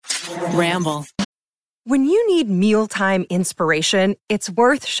Ramble. When you need mealtime inspiration, it's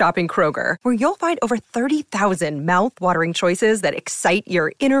worth shopping Kroger, where you'll find over 30,000 mouth-watering choices that excite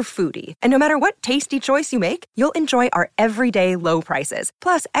your inner foodie. And no matter what tasty choice you make, you'll enjoy our everyday low prices,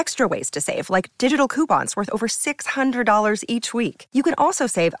 plus extra ways to save, like digital coupons worth over $600 each week. You can also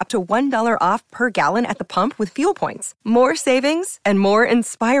save up to $1 off per gallon at the pump with fuel points. More savings and more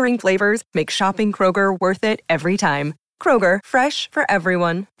inspiring flavors make shopping Kroger worth it every time. Kroger, fresh for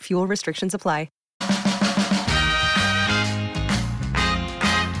everyone. Fuel restrictions apply.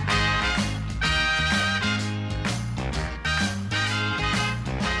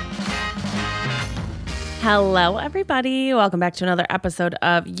 Hello, everybody. Welcome back to another episode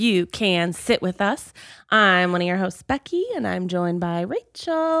of You Can Sit With Us. I'm one of your hosts, Becky, and I'm joined by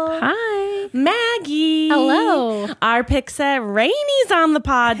Rachel. Hi. Maggie. Hello. Our Pixette Rainy's on the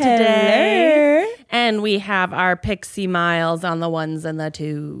pod today. And we have our Pixie Miles on the ones and the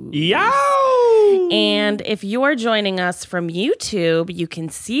twos. Yow! And if you're joining us from YouTube, you can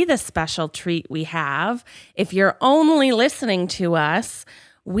see the special treat we have. If you're only listening to us,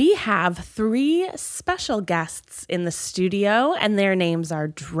 we have 3 special guests in the studio, and their names are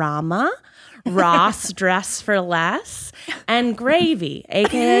Drama, Ross Dress for Less, and Gravy,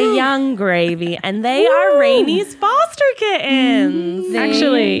 aka Young Gravy, and they are Rainy's foster kittens.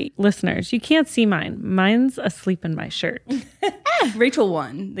 Actually, listeners, you can't see mine. Mine's asleep in my shirt. Rachel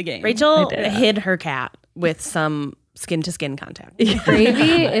won the game. Rachel hid her cat with some skin-to-skin contact.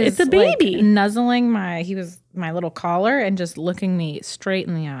 Gravy is It's a baby. like nuzzling my little collar and just looking me straight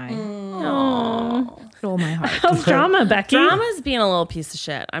in the eye. Stole my heart. How's Drama, Becky? Drama's being a little piece of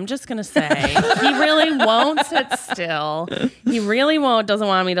shit. I'm just going to say. He really won't sit still. He really doesn't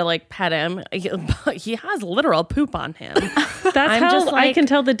want me to like pet him. He has literal poop on him. That's I'm how just like, I can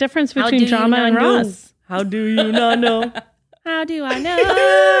tell the difference how between do you Drama not and know? Ross. How do you not know? How do I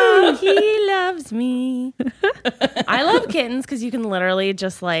know he loves me? I love kittens because you can literally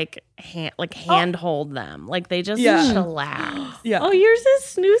just like hand hold them. Like they just chillax. Yeah. Oh, yours is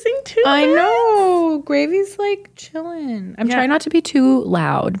snoozing too? I know. Gravy's like chilling. I'm trying not to be too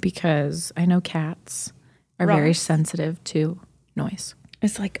loud because I know cats are very sensitive to noise.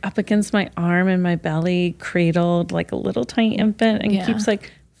 It's like up against my arm and my belly, cradled like a little tiny infant, and keeps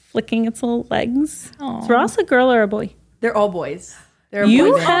like flicking its little legs. Is Ross a girl or a boy? They're all boys. They're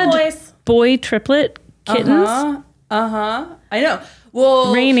You boys. had boy triplet kittens? I know.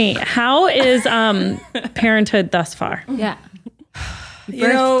 Well, Rainy, how is parenthood thus far? Yeah. you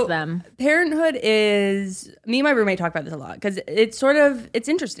know, them. parenthood is, me and my roommate talk about this a lot because it's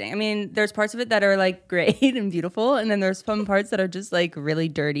interesting. I mean, there's parts of it that are like great and beautiful, and then there's some parts that are just like really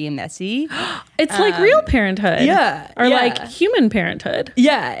dirty and messy. It's like real parenthood. Yeah. Or yeah. like human parenthood.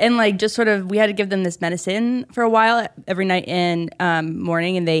 Yeah, and like just sort of, we had to give them this medicine for a while every night and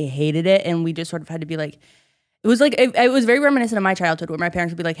morning, and they hated it, and we just sort of had to be like, it was very reminiscent of my childhood where my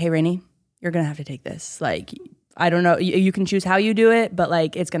parents would be like, "Hey, Rainy, you're gonna have to take this. Like, I don't know, you can choose how you do it, but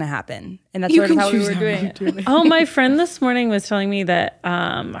like it's gonna happen." And that's sort of how we were doing it. Oh, my friend this morning was telling me that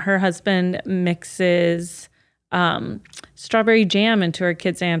her husband mixes strawberry jam into her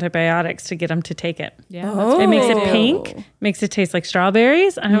kids' antibiotics to get them to take it. Yeah. It makes it pink, makes it taste like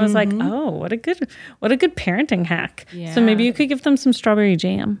strawberries. And I was like, oh, what a good parenting hack. Yeah. So maybe you could give them some strawberry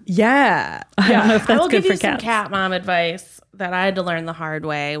jam. Yeah. I don't know if I that's will good give you for cats. some cat mom advice that I had to learn the hard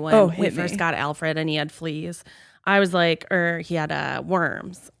way when we hit first me. got Alfred and he had fleas. I was like, he had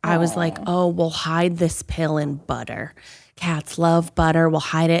worms. I was like, oh, we'll hide this pill in butter. Cats love butter. We'll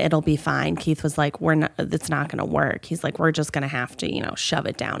hide it. It'll be fine. Keith was like, it's not going to work. He's like, we're just going to have to, shove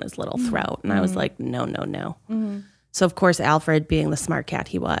it down his little throat. And I was like, no. So of course, Alfred, being the smart cat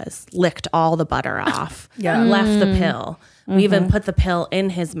he was, licked all the butter off, left the pill. We even put the pill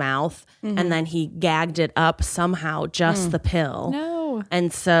in his mouth and then he gagged it up somehow, just the pill. No.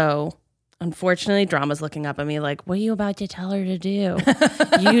 And so unfortunately, Drama's looking up at me like, what are you about to tell her to do?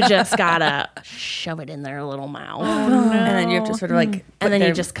 You just gotta shove it in their little mouth. Oh, no. And then you have to sort of like, And then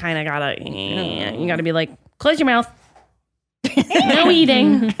you just kind of gotta be like, close your mouth. No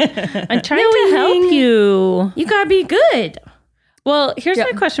eating. I'm trying to help you. You gotta be good. Well, here's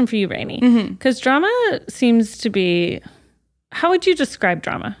my question for you, Rainy. Because Drama seems to be, how would you describe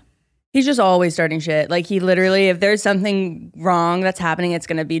Drama? he's just always starting shit. Like he literally, if there's something wrong that's happening, it's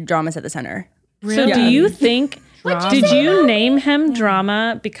going to be Drama's at the center. So do you think, did you name him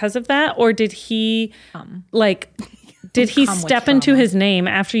Drama because of that? Or did he Did he step into his name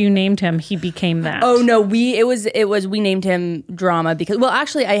after you named him? He became that. Oh no, we named him Drama because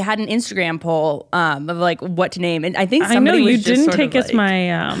actually I had an Instagram poll of like what to name, and I think somebody I know was you just didn't sort take of us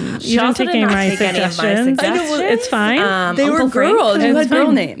my you didn't take any of my suggestions. It's fine. They were girls. You had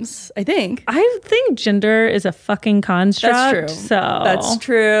girl names, I think. I think gender is a fucking construct. That's true. So that's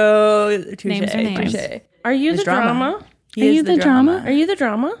true. Names are names. Touche. Are you the drama? Are you the drama? Are you the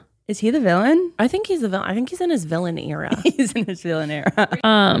drama? Is he the villain? I think he's the villain. I think he's in his villain era. He's in his villain era.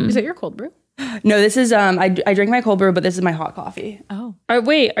 Is it your cold brew? No, this is I drink my cold brew, but this is my hot coffee. Oh.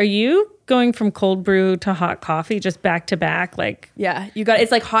 Wait, are you going from cold brew to hot coffee just back to back? Like, Yeah, you got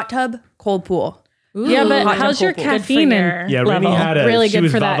it's like hot tub, cold pool. Ooh, yeah, but hot how's tub your cold pool. caffeine Yeah, level? Rainey had Really she good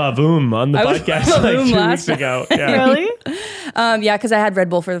was for that. va-va-voom on the podcast like 2 weeks ago. Yeah. Really? Yeah, because I had Red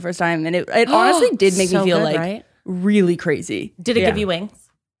Bull for the first time, and it honestly did make me So feel good, like right? really crazy. Did it give you wings?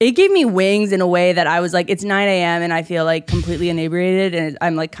 It gave me wings in a way that I was like, it's 9 a.m. and I feel like completely inebriated, and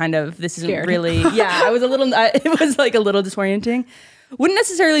I'm like kind of this isn't Scared. really. Yeah, I was a little. It was like a little disorienting. Wouldn't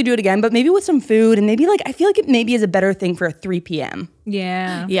necessarily do it again, but maybe with some food and maybe like I feel like it maybe is a better thing for a 3 p.m.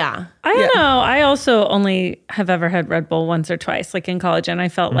 Yeah. Yeah. I don't know. I also only have ever had Red Bull once or twice, like in college, and I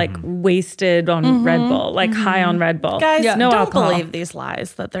felt like wasted on Red Bull, like high on Red Bull. Guys, no don't alcohol. believe these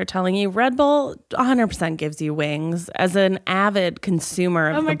lies that they're telling you. Red Bull 100% gives you wings. As an avid consumer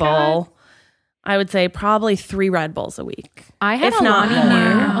of the bowl, I would say probably 3 Red Bulls a week. I had If not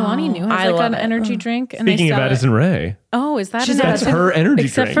more. Alani Nu has I like love an it. energy drink. And they Speaking of sell it. Addison Rae, Oh, is that that's her energy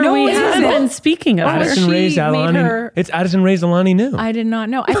Except drink. for we it haven't isn't. been speaking of her. Addison she Rae's made Alani. her- It's Addison Rae's Alani Nu. I did not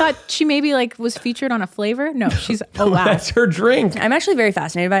know. I thought she maybe like was featured on a flavor. No, she's oh wow. That's her drink. I'm actually very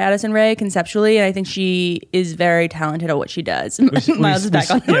fascinated by Addison Rae conceptually, and I think she is very talented at what she does. Miles is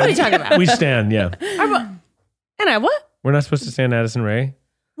back on. Yeah, What are you talking about? We stand, yeah. And I what? We're not supposed to stand Addison Rae.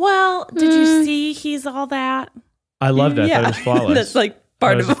 Well, did you see he's all that? I loved it. I thought it was flawless. That's like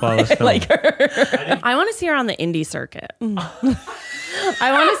part That was of a flawless why I film. like her. I want to see her on the indie circuit.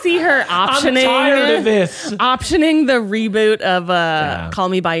 I want to see her optioning. I'm tired of this. Optioning the reboot of Call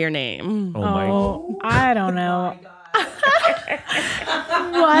Me by Your Name. Oh my. Oh, I don't know.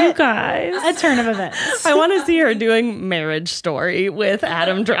 You guys. A turn of events. I want to see her doing Marriage Story with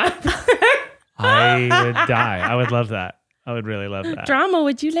Adam Driver. I would die. I would love that. I would really love that. Drama,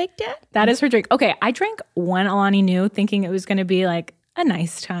 would you like that? That is her drink. Okay, I drank one Alani Nu thinking it was going to be like a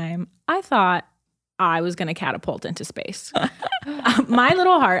nice time. I thought I was going to catapult into space. My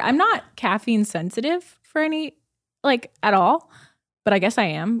little heart, I'm not caffeine sensitive for any, like at all, but I guess I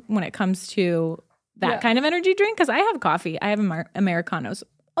am when it comes to that kind of energy drink because I have coffee. I have Americanos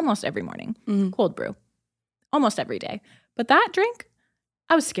almost every morning, cold brew, almost every day. But that drink,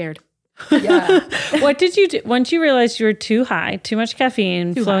 I was scared. Yeah. What did you do once you realized you were too high, too much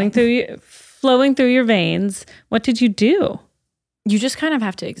caffeine flowing through your veins? What did you do? You just kind of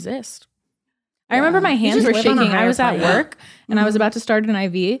have to exist. I remember my hands just were live on a shaking. I higher was at plane. work and I was about to start an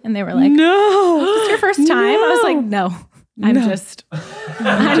IV and they were like, No. "Is this your first time?" I was like, "No. I'm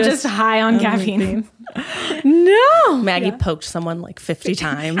just high on caffeine." No. Maggie poked someone like 50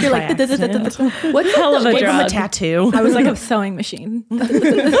 times. You're like, What's Hell of a Give him a drug. tattoo. I was like a sewing machine.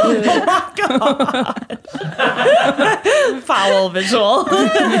 Foul visual.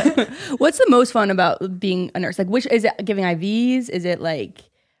 What's the most fun about being a nurse? Like, which is it? Giving IVs? Is it like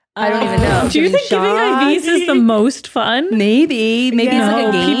I don't even know. Do you think giving IVs is the most fun? Maybe it's like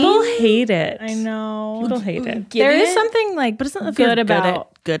a game. People hate it. I know. People hate it. There is something like But isn't that if you're good about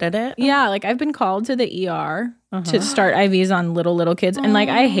good at it? Yeah, like I've been called to the ER to start IVs on little kids. And like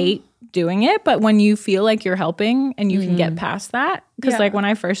I hate doing it, but when you feel like you're helping and you can get past that, because like when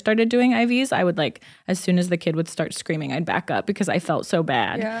I first started doing IVs, I would like, as soon as the kid would start screaming, I'd back up because I felt so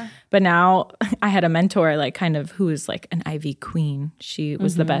bad. Yeah. But now I had a mentor like kind of who is like an IV queen. She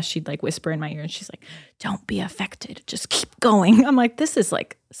was the best. She'd like whisper in my ear and she's like, "Don't be affected. Just keep going." I'm like, this is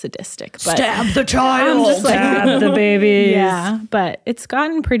like sadistic. But Stab the child. I'm just like, Stab the babies. yeah, but it's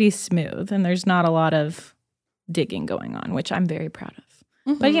gotten pretty smooth and there's not a lot of digging going on, which I'm very proud of.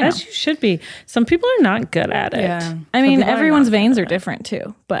 But you know, As you should be. Some people are not good at it. Yeah. I mean, people are everyone's not veins are different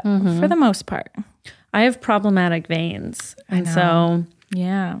too, but for the most part, I have problematic veins. And so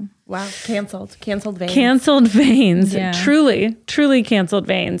yeah. Wow. Canceled veins. canceled veins. Yeah. Truly canceled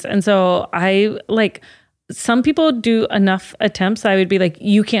veins. And so I like some people do enough attempts. I would be like,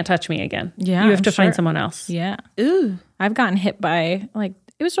 you can't touch me again. Yeah, You have I'm to find sure. someone else. Yeah. Ooh. I've gotten hit by like,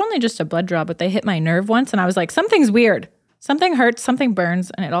 it was only just a blood draw, but they hit my nerve once and I was like, something's weird. Something hurts, something burns,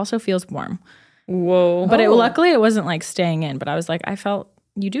 and it also feels warm. Whoa. But luckily it wasn't like staying in, but I was like, I felt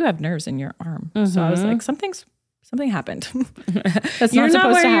you do have nerves in your arm. So I was like, something happened. That's You're not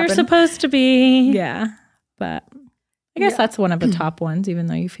supposed where to you're happen. supposed to be. Yeah. But I guess that's one of the top ones, even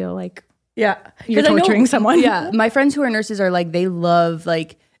though you feel like Yeah. you're 'Cause I know- torturing someone. Yeah. My friends who are nurses are like, they love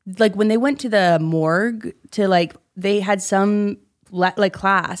like when they went to the morgue to like, they had some like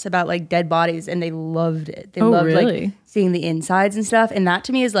class about like dead bodies and they loved it. They loved really? like seeing the insides and stuff. And that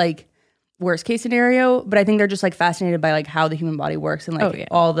to me is like worst case scenario, but I think they're just like fascinated by like how the human body works and like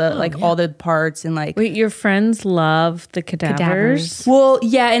all the all the parts and like. Wait, your friends love the cadavers? Well,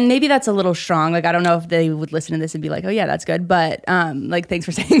 yeah, and maybe that's a little strong. Like, I don't know if they would listen to this and be like, "Oh, yeah, that's good," but like, thanks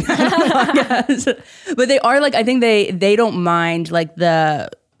for saying that. But they are like, I think they don't mind like the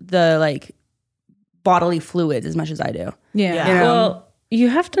like bodily fluids as much as I do. Yeah. You know? Well, you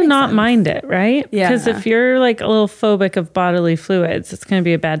have to not mind it, right? Yeah. Because if you're like a little phobic of bodily fluids, it's going to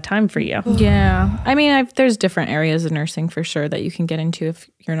be a bad time for you. Yeah. I mean, there's different areas of nursing for sure that you can get into if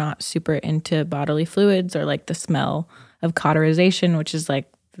you're not super into bodily fluids or like the smell of cauterization, which is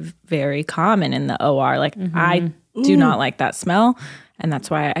like very common in the OR. Like I do not like that smell. And that's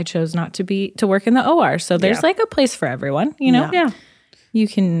why I chose not to work in the OR. So there's like a place for everyone, you know? Yeah. You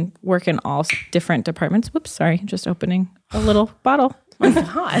can work in all different departments. Whoops, sorry. Just opening a little bottle.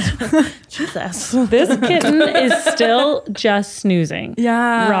 God. Jesus. This kitten is still just snoozing.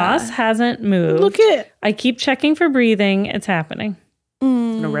 Yeah. Ross hasn't moved. Look at I keep checking for breathing. It's happening.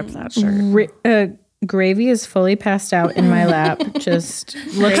 I'm gonna rip that shirt. Gravy is fully passed out in my lap. Just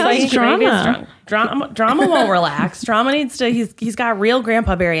looks like Drama. drama. Drama won't relax. Drama needs to. He's got real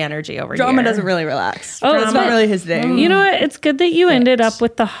Grandpa Barry energy over here. Drama doesn't really relax. Oh, It's not really his thing. You know what? It's good that you ended up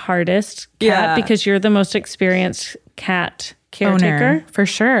with the hardest cat Yeah. because you're the most experienced cat caretaker. Owner, for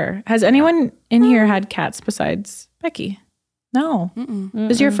sure. Has anyone in here had cats besides Becky? No.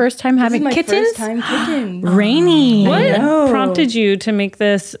 This is your first time having my kittens? first time kittens. Rainy. What prompted you to make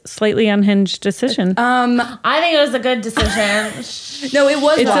this slightly unhinged decision? I think it was a good decision. No, it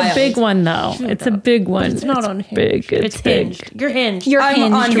was It's wild. a big one, though. It's a big one. It's not It's unhinged. big. It's big. hinged. You're hinged.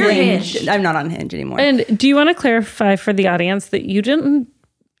 I'm on You're Hinge. hinged. I'm not on Hinge anymore. And do you want to clarify for the audience that you didn't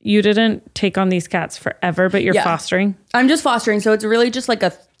take on these cats forever, but you're Yeah. fostering? I'm just fostering, so it's really just like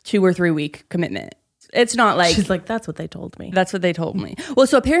a 2 or 3 week commitment. It's not like She's like, that's what they told me. that's what they told me. Well,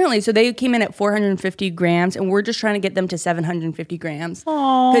 so apparently, so they came in at 450 grams, and we're just trying to get them to 750 grams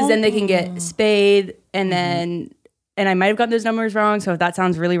because then they can get spayed, and then and I might have gotten those numbers wrong. So if that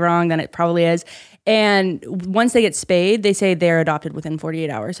sounds really wrong, then it probably is. And once they get spayed, they say they're adopted within 48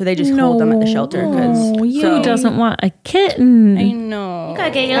 hours. So they just hold them at the shelter because Who doesn't want a kitten? I know.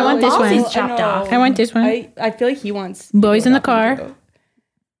 Gotta get your I want little this one. ballsies chopped off. I want this one. I feel like he wants Boys in the people adopting car. too.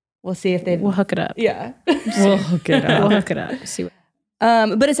 We'll see if they. We'll hook it up. Yeah. We'll hook it We'll up. hook it up. See what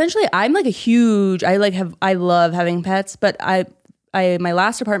But essentially, I'm like a huge. I love having pets, but my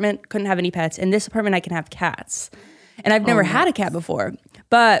last apartment couldn't have any pets. In this apartment, I can have cats, and I've never had a cat before.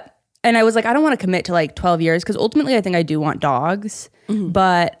 And I was like, I don't want to commit to like 12 years because ultimately, I think I do want dogs.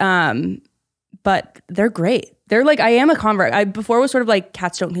 But they're great. They're like, I am a convert. I before was sort of like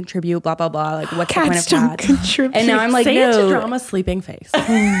cats don't contribute, blah blah blah. Like what's the point of cats? contribute. And now I'm like, Say it to no. Drama's sleeping face.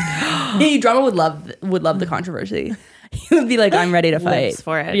 Drama would love the controversy. He would be like, I'm ready to fight Lives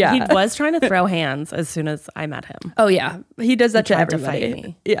for it. Yeah. He was trying to throw hands as soon as I met him. Oh yeah, he does that to tried to everybody. fight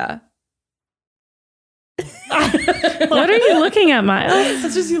me. Yeah. What are you looking at, Miles?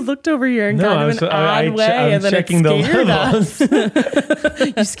 It's just you looked over here and No, kind I of was, an odd way, I'm and then checking it the scared levels.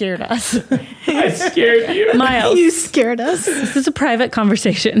 us. You scared us. I scared you. Miles, You scared us. this is a private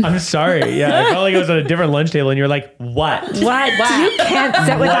conversation. I'm sorry. Yeah, I felt like I was at a different lunch table, and you're like, "What? What? You can't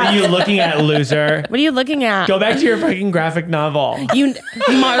sit with What us. are you looking at, loser? What are you looking at? Go back to your fucking graphic novel. You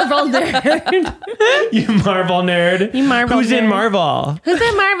Marvel nerd. You Marvel nerd. You Marvel Who's in nerd. Marvel? Who's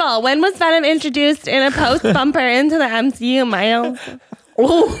in Marvel? When was Venom introduced in a post bumper into the MCU, Miles?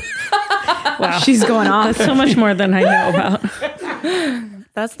 Wow. She's going off. That's so much more than I know about.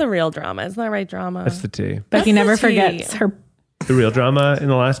 That's the real drama. Isn't that right, drama? That's the tea. Becky never the tea. forgets her. The real drama in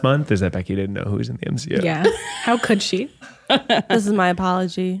the last month is that Becky didn't know who was in the MCU. Yeah. How could she? This is my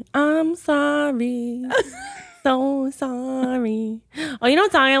apology. I'm sorry. So sorry. Oh, you know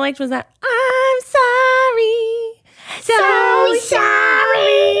what song I liked was that? I'm sorry. So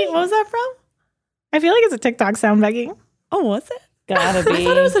sorry. What was that from? I feel like it's a TikTok sound, Becky. Oh, was it? Gotta be. I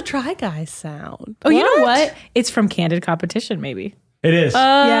thought it was a Try Guys sound. Oh, you know what? It's from Candid Competition, maybe. It is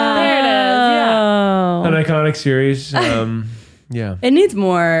Yeah. There it is. Yeah. an iconic series. Yeah, It needs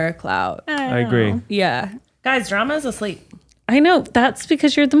more clout. I agree. Yeah. Guys, drama is asleep. I know. That's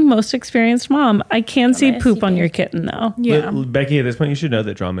because you're the most experienced mom. I can see poop on your kitten, though. Yeah. Becky, at this point, you should know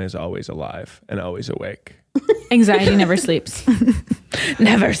that drama is always alive and always awake. Anxiety never sleeps.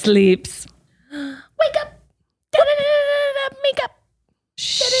 Never sleeps. Wake up. Da-da-da-da-da-da. Make up.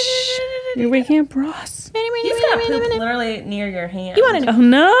 You're waking up Ross. He's got poop literally near your hand. You want to Oh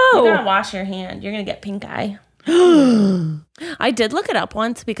no! You gotta wash your hand. You're gonna get pink eye. I did look it up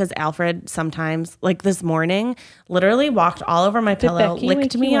once because Alfred sometimes, like this morning, literally walked all over my pillow, Becky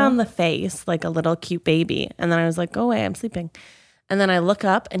licked wake me you on up? the face like a little cute baby. And then I was like, go away, I'm sleeping. And then I look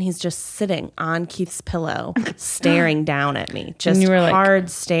up and he's just sitting on Keith's pillow, staring down at me, just you were like, hard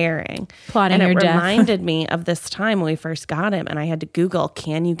staring. plotting and your it death. reminded me of this time when we first got him, and I had to Google,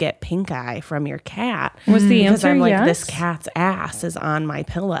 can you get pink eye from your cat? Was the Because answer I'm like, yes? this cat's ass is on my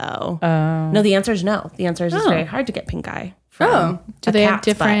pillow. Oh. No, the answer is no. The answer is it's very hard to get pink eye. Do they have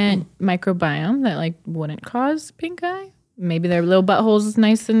different microbiome that like wouldn't cause pink eye? Maybe their little buttholes is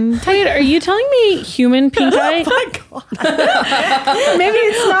nice and tight. Wait, are you telling me human pink eye? Maybe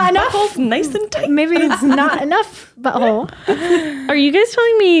it's not enough. Nice and tight. Maybe it's not enough butthole. Are you guys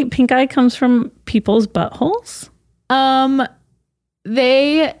telling me pink eye comes from people's buttholes?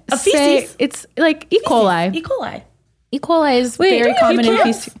 They say feces. it's like E. coli. E. coli. E. coli is Wait, very you common in can't-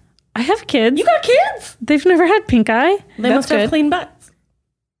 feces. I have kids. You got kids? They've never had pink eye. They That's must have good. clean butts.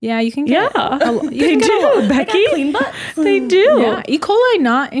 Yeah, you can get. Yeah, You they can get do, Becky. Clean butts. They do. Yeah, E. coli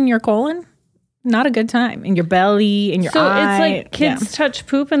not in your colon. Not a good time in your belly, in your So eye. it's like kids touch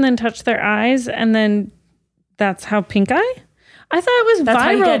poop and then touch their eyes, and then that's how pink eye. I thought it was That's how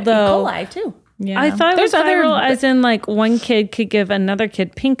you viral get though. E. coli too. Yeah. I thought it was There's viral, as in like one kid could give another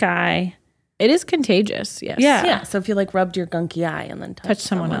kid pink eye. It is contagious. Yes. Yeah. Yeah. So if you like rubbed your gunky eye and then Touch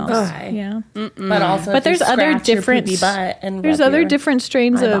someone else. someone's eye. Yeah. But also, But if you there's other scratch your different- poopy butt and There's rub other your- different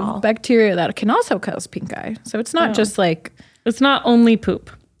strains eyeball. of bacteria that can also cause pink eye. So it's not just like, It's not only poop.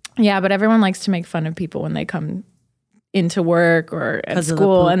 yeah, but everyone likes to make fun of people when they come into work or at 'Cause of the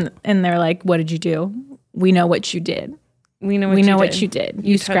school poop. and they're like, what did you do? We know what you did. We know what We you know did. what you did.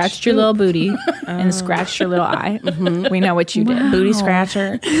 You scratched your little booty and scratched your little eye. We know what you did. booty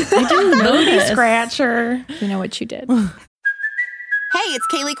scratcher. I didn't know booty scratcher. We know what you did. Hey, it's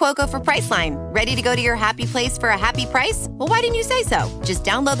Kaylee Cuoco for Priceline. Ready to go to your happy place for a happy price? Well, why didn't you say so? Just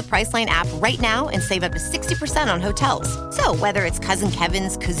download the Priceline app right now and save up to 60% on hotels. So whether it's Cousin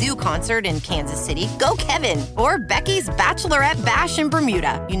Kevin's Kazoo Concert in Kansas City, go Kevin, or Becky's Bachelorette Bash in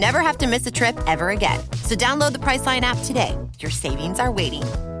Bermuda, you never have to miss a trip ever again. So download the Priceline app today. Your savings are waiting.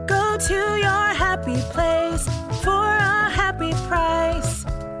 Go to your happy place for a happy price.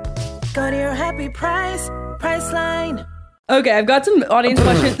 Go to your happy price, Priceline. Okay, I've got some audience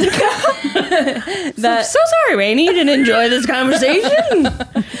questions. So sorry, Rainey. You didn't enjoy this conversation.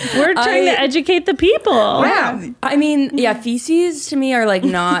 We're trying to educate the people. Wow. I mean, yeah, feces to me are like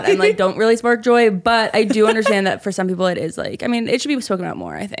not, and like don't really spark joy, but I do understand that for some people it is like, I mean, it should be spoken about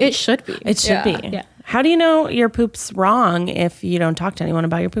more, I think. It should be. It should be. Yeah. How do you know your poop's wrong if you don't talk to anyone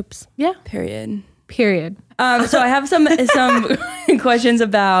about your poops? Yeah. Period. Period. So I have some questions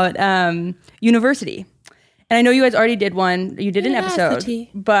about university. And I know you guys already did one. You did an Yes, the episode, tea.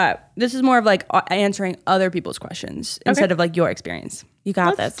 but this is more of like answering other people's questions instead of like your experience. You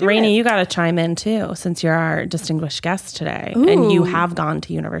got this. Rainey, you got to chime in too, since you're our distinguished guest today. And you have gone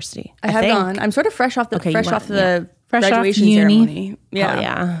to university. I have think. gone. I'm sort of fresh off the Okay, you went, the Fresh off graduation uni. ceremony. Yeah, Hell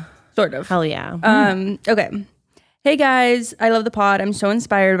yeah. sort of. Hell yeah. Okay. Hey guys, I love the pod. I'm so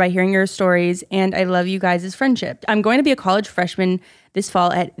inspired by hearing your stories, and I love you guys' friendship. I'm going to be a college freshman this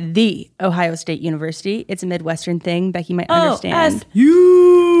fall at the Ohio State University. It's a Midwestern thing. Becky might understand.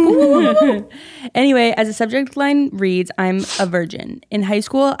 Anyway, as the subject line reads, I'm a virgin. In high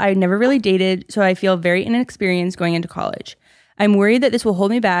school, I never really dated, so I feel very inexperienced going into college. I'm worried that this will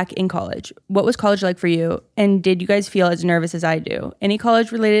hold me back in college. What was college like for you? And did you guys feel as nervous as I do? Any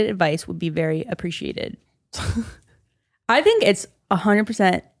college-related advice would be very appreciated. I think it's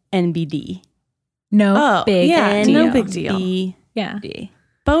 100% NBD. No big yeah, deal. no big deal. Yeah.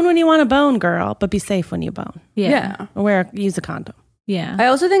 Bone when you want to bone, girl, but be safe when you bone. Yeah. Or use a condom. Yeah. I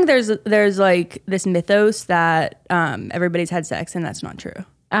also think there's like this mythos that everybody's had sex, and that's not true.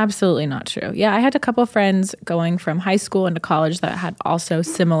 Absolutely not true. Yeah, I had a couple friends going from high school into college that had also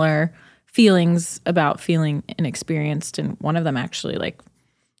similar feelings about feeling inexperienced, and one of them actually like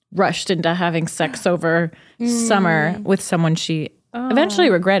rushed into having sex over summer with someone she eventually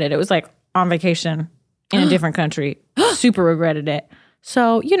regretted. It was like on vacation in a different country. Super regretted it.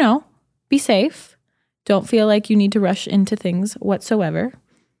 So, you know, be safe. Don't feel like you need to rush into things whatsoever.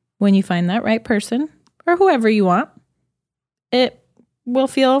 When you find that right person or whoever you want, it will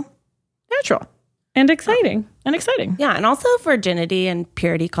feel natural And exciting. and exciting. Yeah, and also virginity and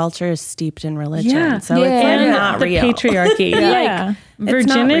purity culture is steeped in religion. Yeah. So Yeah. it's And not the real. patriarchy. Yeah. Like,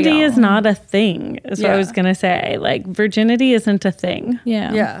 virginity real. is not a thing, is what I was going to say. Like, virginity isn't a thing.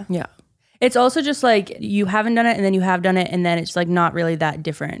 Yeah. Yeah. Yeah. It's also just like you haven't done it and then you have done it and then it's like not really that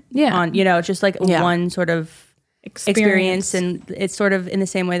different. Yeah. It's just like one sort of experience, and it's sort of in the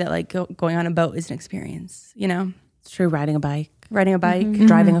same way that like going on a boat is an experience, It's true. Riding a bike, driving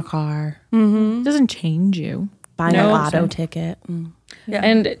a car, Doesn't change you. buying a lotto ticket. Yeah.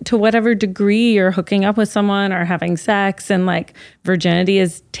 And to whatever degree you're hooking up with someone or having sex, and like virginity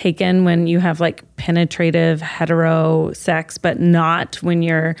is taken when you have like penetrative hetero sex, but not when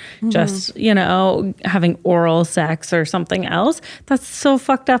you're just, having oral sex or something else. That's so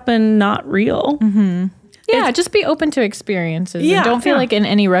fucked up and not real. Yeah, just be open to experiences. Yeah, and don't feel yeah. like in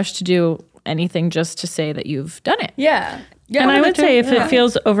any rush to do anything just to say that you've done it. Yeah. And I would say if it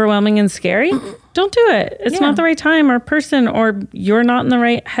feels overwhelming and scary, don't do it. It's not the right time or person, or you're not in the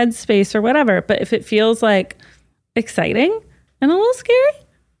right headspace or whatever. But if it feels like exciting and a little scary,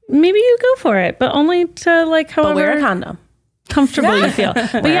 maybe you go for it, but only to like But however wear a condom. comfortable you feel.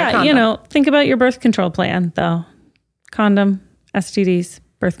 But yeah, think about your birth control plan though. Condom, STDs,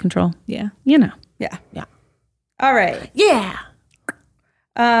 birth control. Yeah. Yeah. Yeah. All right. Yeah.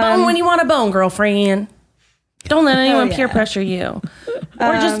 Bone when you want a bone, girlfriend. Don't let anyone peer pressure you.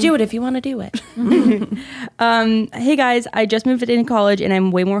 Or just do it if you want to do it. Hey guys, I just moved into college and I'm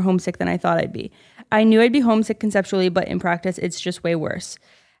way more homesick than I thought I'd be. I knew I'd be homesick conceptually, but in practice, it's just way worse.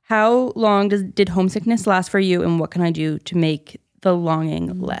 How long did homesickness last for you, and what can I do to make the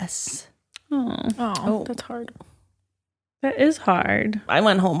longing less? Oh, that's hard. That is hard. I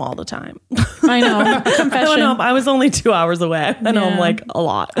went home all the time. I know. I went Confession. home. I was only 2 hours away. I went home like a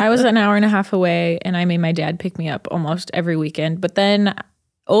lot. I was an hour and a half away, and I made my dad pick me up almost every weekend. But then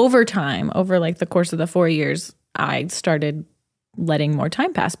over time, over like the course of the 4 years, I started letting more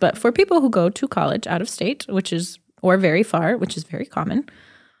time pass. But for people who go to college out of state, or very far, which is very common,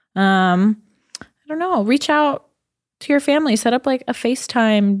 I don't know, reach out to your family, set up like a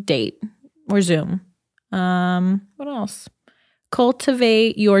FaceTime date or Zoom. What else?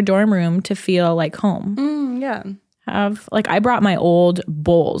 Cultivate your dorm room to feel like home. Yeah. I brought my old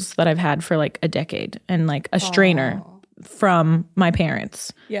bowls that I've had for like a decade, and like a strainer from my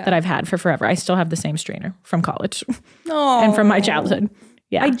parents that I've had for forever. I still have the same strainer from college and from my childhood.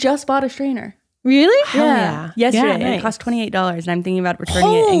 Yeah. I just bought a strainer. Really? yeah. Yesterday. Yeah, And nice. it cost $28 and I'm thinking about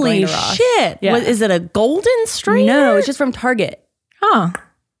returning it and going Holy to Ross. shit. Yeah. Is it a golden strainer? No, it's just from Target. Huh.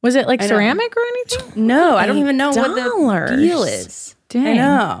 Was it like know. ceramic or anything? No, I don't even know what the $8. deal is. Dang. I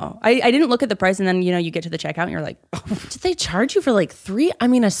know. I didn't look at the price, and then you get to the checkout and you're like, Did they charge you for like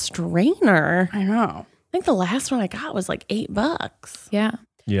a strainer? I know. I think the last one I got was like $8. Yeah.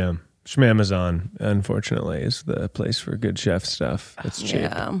 Yeah. Schmamazon, unfortunately, is the place for good chef stuff. It's cheap.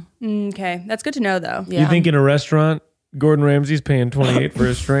 Yeah. Okay, that's good to know though. Yeah. You think in a restaurant, Gordon Ramsay's paying $28 for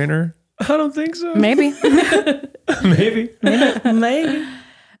a strainer? I don't think so. Maybe. Maybe. Maybe.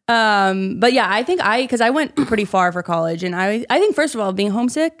 But yeah, I think because I went pretty far for college, and I think first of all, being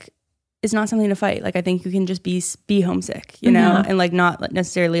homesick is not something to fight. Like I think you can just be homesick, and like not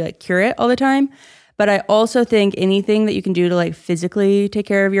necessarily like cure it all the time. But I also think anything that you can do to like physically take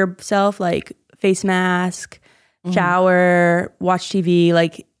care of yourself, like face mask, shower, watch TV,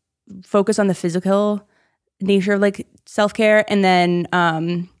 like focus on the physical nature of like self-care. And then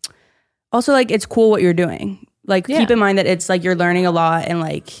also like it's cool what you're doing. Like keep in mind that it's like you're learning a lot, and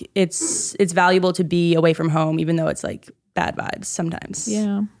like it's valuable to be away from home, even though it's like bad vibes sometimes.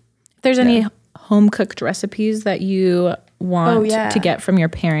 Yeah. If there's any home cooked recipes that you want to get from your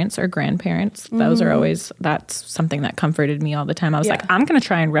parents or grandparents, those are always, that's something that comforted me all the time. I was like, I'm going to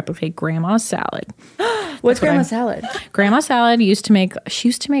try and replicate grandma's salad. What's grandma's salad? Grandma's salad she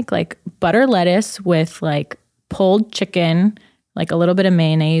used to make like butter lettuce with like pulled chicken, like a little bit of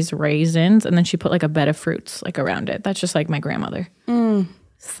mayonnaise, raisins, and then she put like a bed of fruits like around it. That's just like my grandmother.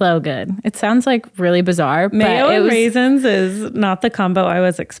 So good. It sounds like really bizarre. Mayo but and raisins is not the combo I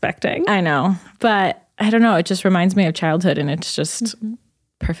was expecting. I know, but I don't know. It just reminds me of childhood, and it's just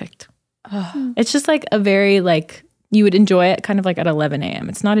perfect. It's just like a very like, you would enjoy it kind of like at 11 a.m.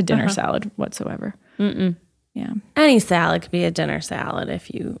 It's not a dinner salad whatsoever. Yeah. Any salad could be a dinner salad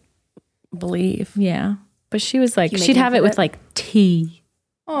if you believe. Yeah. But she was like, she'd have it with like tea.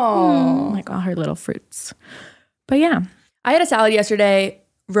 Oh. Like all her little fruits. But yeah. I had a salad yesterday: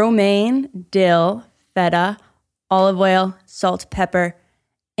 romaine, dill, feta, olive oil, salt, pepper,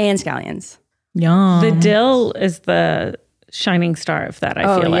 and scallions. Yum. The dill is the shining star of that,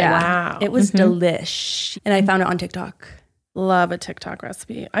 I feel like. Wow. It was delish. And I found it on TikTok. Love a TikTok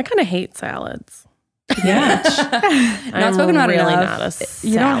recipe. I kind of hate salads. Not spoken about really enough. not a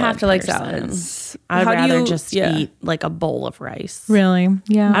You don't have to like salad salads. I'd How do rather you- just yeah. eat like a bowl of rice. Really?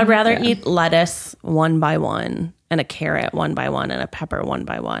 Yeah. I'd rather eat lettuce one by one and a carrot one by one and a pepper one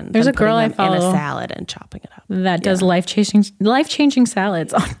by one. There's than a girl I putting them in follow a salad and chopping it up. that does life-changing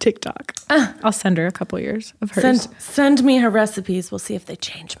salads on TikTok. I'll send her a couple years of hers. Send me her recipes. We'll see if they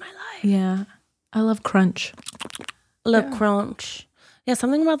change my life. Yeah. I love crunch. Love crunch. Yeah,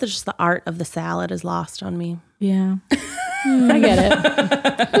 something about just the art of the salad is lost on me. Yeah. I get it.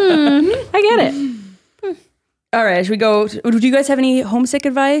 I get it. All right, should we go? Do you guys have any homesick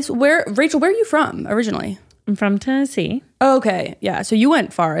advice? Rachel, where are you from originally? I'm from Tennessee. Oh, okay, yeah. So you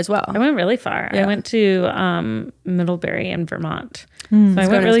went far as well. I went really far. Yeah. I went to Middlebury in Vermont. So I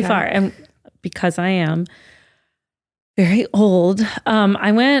went really far. And because I am very old,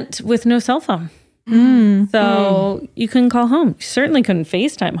 I went with no cell phone. So you couldn't call home. You certainly couldn't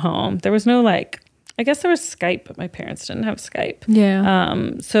FaceTime home. There was no I guess there was Skype, but my parents didn't have Skype.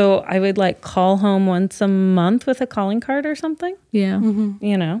 Yeah. So I would call home once a month with a calling card or something, Yeah.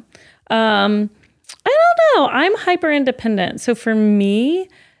 you know. I don't know. I'm hyper independent. So for me,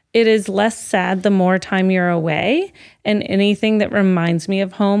 it is less sad the more time you're away. And anything that reminds me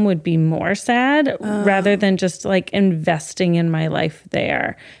of home would be more sad rather than just investing in my life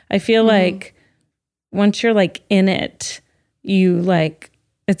there. I feel like once you're in it, you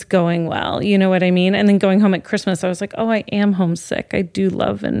it's going well. You know what I mean? And then going home at Christmas, I was like, oh, I am homesick. I do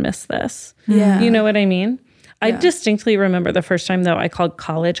love and miss this. Yeah. You know what I mean? I distinctly remember the first time, though, I called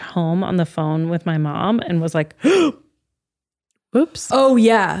college home on the phone with my mom and was like, Oops. Oh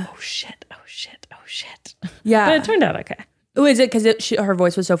yeah, oh, shit, oh, shit, oh, shit. yeah. But it turned out okay. Oh, is it because her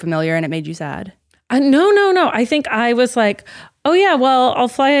voice was so familiar and it made you sad? No. I think I was like, oh, yeah, well, I'll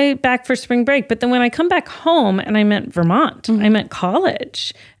fly back for spring break. But then when I come back home, and I meant Vermont, I meant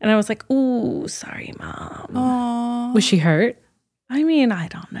college. And I was like, ooh, sorry, Mom. Was she hurt? I mean, I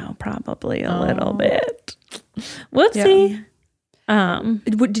don't know, probably a little bit. Whoopsie.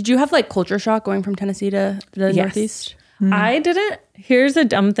 Did you have culture shock going from Tennessee to the Yes. Northeast? I didn't. Here's a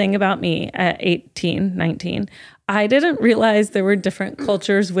dumb thing about me at 18, 19. I didn't realize there were different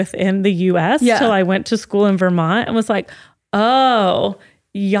cultures within the U.S. till I went to school in Vermont and was like, oh,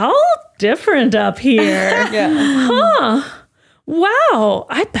 y'all different up here. Huh. Wow.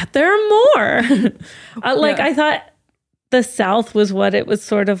 I bet there are more. I thought the South was what it was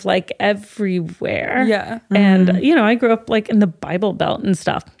sort of like everywhere. Yeah. And, I grew up in the Bible Belt and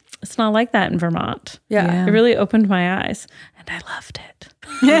stuff. It's not like that in Vermont. Yeah. It really opened my eyes and I loved it.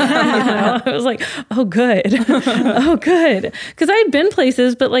 I was like, oh, good. Oh, good. Because I had been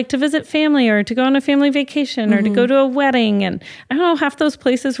places, but to visit family or to go on a family vacation or to go to a wedding. And I don't know, half those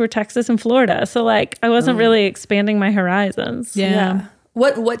places were Texas and Florida. So I wasn't really expanding my horizons. Yeah.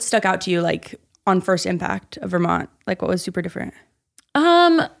 What stuck out to you on first impact of Vermont? What was super different?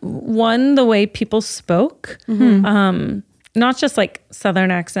 One, the way people spoke. Not just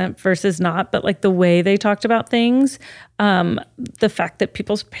Southern accent versus not, but the way they talked about things. The fact that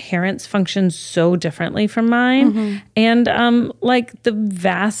people's parents function so differently from mine. And the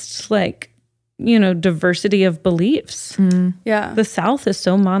vast, diversity of beliefs. Yeah. The South is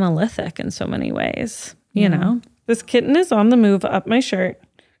so monolithic in so many ways. You know, this kitten is on the move up my shirt.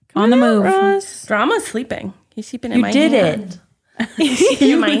 On the move. Ross. Drama's sleeping. He's sleeping in my did hand. He's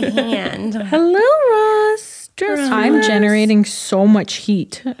sleeping in my hand. Hello, Ross. I'm generating so much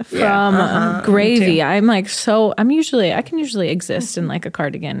heat from gravy. I'm I can usually exist in a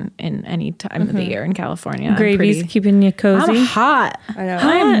cardigan in any time of the year in California. Gravy's keeping you cozy. I'm hot. I know.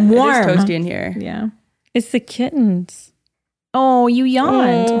 I'm warm. It is toasty in here. Yeah. It's the kittens. Oh, you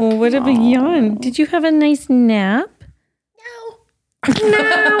yawned. Oh, what a big yawn. Did you have a nice nap? No. Put me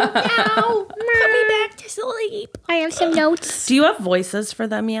back to sleep. I have some notes. Do you have voices for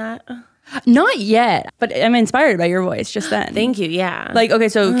them yet? Not yet, but I'm inspired by your voice just then. Thank you. Yeah. Okay,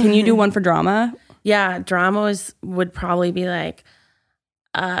 so can you do one for drama? Yeah, drama would probably be hey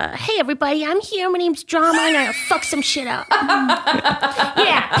everybody, I'm here. My name's Drama and I fuck some shit up.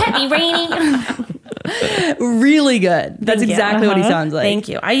 Yeah, pet me, Rainy. Really good. That's exactly what he sounds like. Thank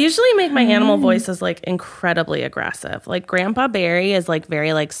you. I usually make my animal voices incredibly aggressive. Grandpa Barry is very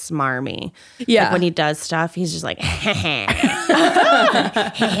smarmy. Yeah. When he does stuff, he's just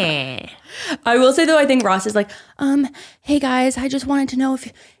I will say though, I think Ross is hey guys, I just wanted to know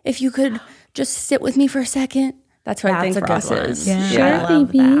if you could just sit with me for a second. That's what I think Ross is. Yeah. I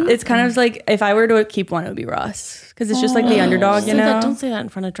love that. It's kind of if I were to keep one, it would be Ross. Because it's just the underdog, Don't say that in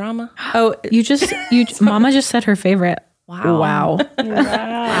front of Drama. Oh, Mama just said her favorite Wow.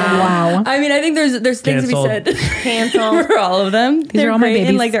 I mean, I think there's things Canceled. to be said Canceled. For all of them. These are all my great in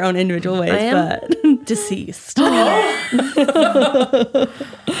babies. like their own individual ways. I am deceased.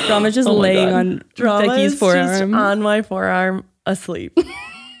 Drama's just laying on Becky's forearm. on my forearm, asleep.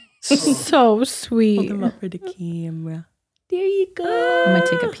 So sweet. Come up for the camera. There you go. I'm going to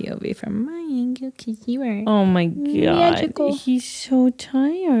take a POV from my angle because you are. Oh my god, Magical. he's so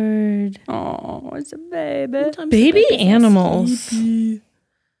tired. Oh, it's a baby. Baby animals.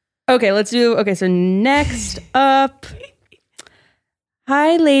 Okay, let's do. Okay, so next up.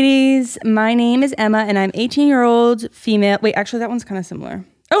 Hi, ladies. My name is Emma, and I'm 18-year-old female. Wait, actually, that one's kind of similar.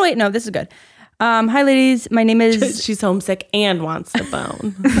 Oh, wait, no, this is good. Hi, ladies. My name is. She's homesick and wants to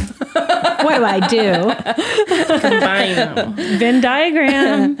bone. What do I do? Combine them. Venn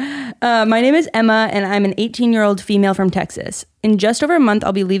diagram. My name is Emma, and I'm an 18-year-old female from Texas. In just over a month,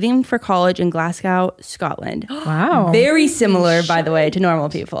 I'll be leaving for college in Glasgow, Scotland. Wow. Very similar, by the way, to normal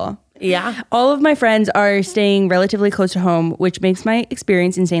people. Yeah. All of my friends are staying relatively close to home, which makes my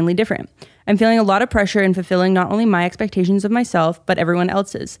experience insanely different. I'm feeling a lot of pressure in fulfilling not only my expectations of myself, but everyone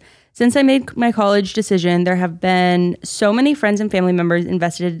else's. Since I made my college decision, there have been so many friends and family members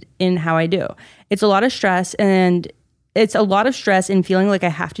invested in how I do. It's a lot of stress in feeling like I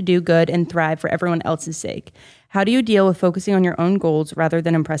have to do good and thrive for everyone else's sake. How do you deal with focusing on your own goals rather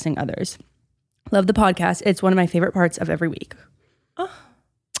than impressing others? Love the podcast. It's one of my favorite parts of every week. So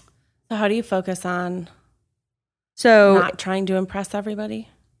how do you focus on So not trying to impress everybody?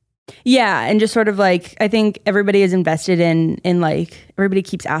 yeah, and just sort of like, I think everybody is invested in like, everybody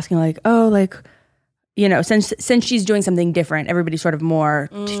keeps asking like, oh, like, you know, since she's doing something different, everybody's sort of more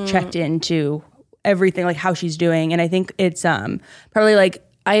checked into everything, like how she's doing. And I think it's probably like,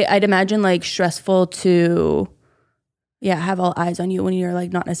 I'd imagine like stressful to, have all eyes on you when you're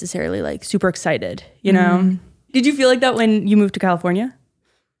like not necessarily like super excited, you know? Did you feel like that when you moved to California?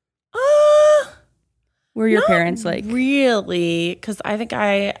 Were your parents like really? Because I think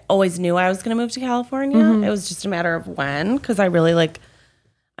I always knew I was going to move to California. It was just a matter of when. Because I really like.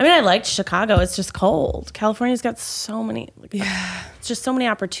 I mean, I liked Chicago. It's just cold. California's got so many. It's just so many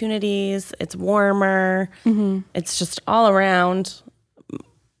opportunities. It's warmer. It's just all around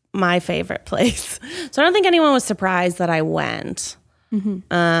my favorite place. So I don't think anyone was surprised that I went.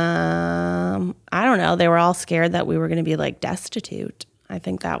 I don't know. They were all scared that we were going to be like destitute. I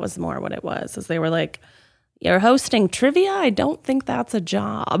think that was more what it was. Is they were like, "You're hosting trivia? I don't think that's a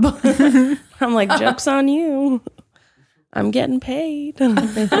job." I'm like, "Joke's on you. I'm getting paid." did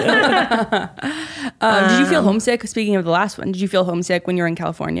you feel homesick? Speaking of the last one, did you feel homesick when you were in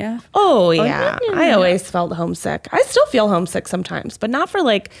California? Oh yeah. I always felt homesick. I still feel homesick sometimes, but not for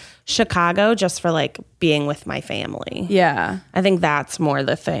like Chicago, just for like being with my family. Yeah. I think that's more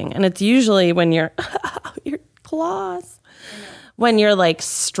the thing. And it's usually when you're your claws. When you're like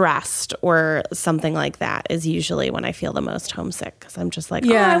stressed or something like that is usually when I feel the most homesick, because I'm just like,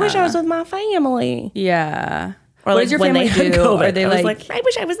 I wish I was with my family. Yeah. Or what like does your when family they had do? COVID, Are they I was like, I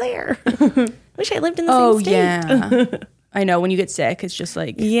wish I was there. Wish I lived in the same state. yeah. I know when you get sick, it's just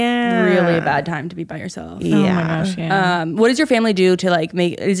like really a bad time to be by yourself. Yeah. Oh my gosh, yeah. What does your family do to like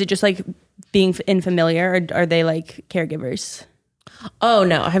make? Is it just like being in familiar, or are they like caregivers? Oh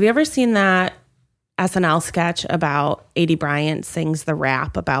no. Have you ever seen that SNL sketch about A.D. Bryant sings the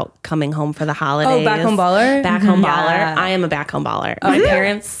rap about coming home for the holidays? Oh, Back Home Baller? Back Home Yeah. Baller. I am a Back Home Baller. My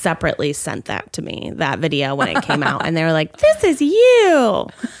parents separately sent that to me, that video when it came out. And they were like, "This is you."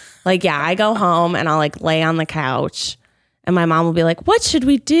 Like, yeah, I go home and I'll like lay on the couch and my mom will be like, "What should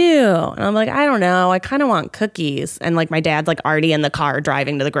we do?" And I'm like, "I don't know. I kind of want cookies." And like my dad's like already in the car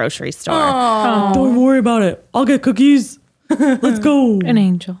driving to the grocery store. Don't worry about it. I'll get cookies. Let's go. An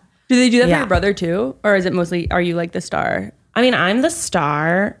angel. Do they do that for Yeah. your brother too, or is it mostly? Are you like the star? I mean, I'm the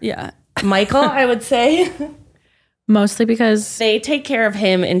star. Yeah. Michael, I would say. Mostly because They take care of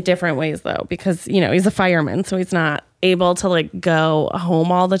him in different ways though, because you know he's a fireman, so he's not able to like go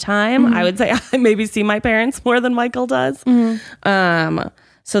home all the time. I would say I maybe see my parents more than Michael does.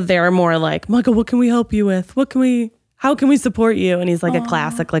 So they're more like, "Michael, what can we help you with? How can we support you?" And he's like a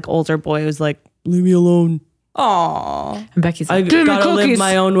classic like older boy who's like, "Leave me alone. Aww. and Becky's I like, "Give me gotta live cookies."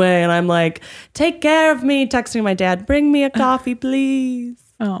 my own way." And I'm like, "Take care of me." Texting my dad, "Bring me a coffee, please."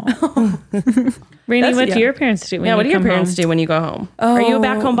 Oh. Rainey, what do your parents do? Yeah, what do your parents do when you go home? Are you a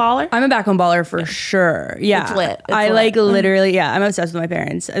back home baller? I'm a back home baller for sure. Yeah. It's lit. It's I lit. like literally, I'm obsessed with my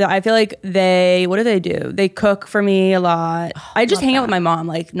parents. I feel like what do they do? They cook for me a lot. I just hang out with my mom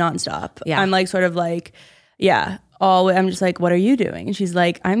like nonstop. Yeah. I'm like sort of like, I'm just like, "What are you doing?" And she's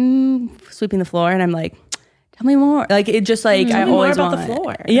like, "I'm sweeping the floor." And I'm like, tell me more. Like it just like I always more about want the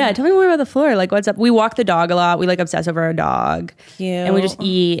floor. Yeah, tell me more about the floor. Like what's up? We walk the dog a lot. We like obsess over our dog. Cute. And we just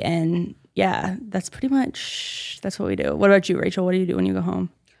eat and yeah, that's pretty much that's what we do. What about you, Rachel? What do you do when you go home?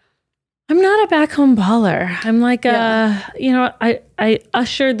 I'm not a back home baller. I'm like I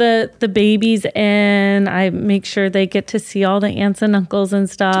usher the babies in. I make sure they get to see all the aunts and uncles and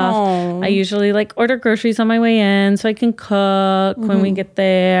stuff. Aww. I usually like order groceries on my way in so I can cook when we get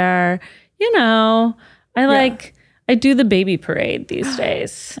there. You know, I do the baby parade these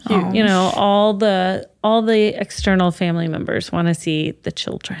days. You know, all the external family members want to see the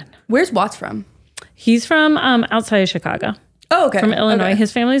children. Where's Watts from? He's from outside of Chicago. Oh, okay. From Illinois. Okay.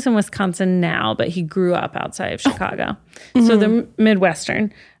 His family's in Wisconsin now, but he grew up outside of Chicago. So they're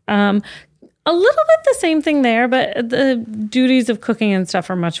Midwestern. A little bit the same thing there, but the duties of cooking and stuff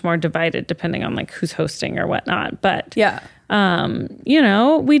are much more divided depending on like who's hosting or whatnot. But you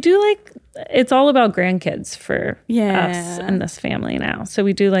know, we do like, it's all about grandkids for us and this family now. So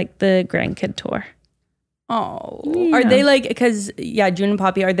we do like the grandkid tour. Oh, are they like, because June and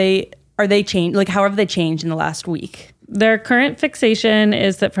Poppy, are they changed? Like, how have they changed in the last week? Their current fixation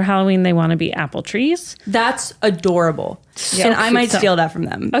is that for Halloween, they want to be apple trees. That's adorable. And I might steal that from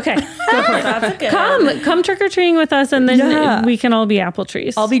them. Okay. Go for it. That's good. Come trick-or-treating with us, and then we can all be apple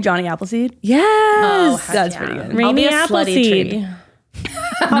trees. I'll be Johnny Appleseed. Yes. Oh, That's pretty good. I'll be Rainy a slutty Appleseed. tree.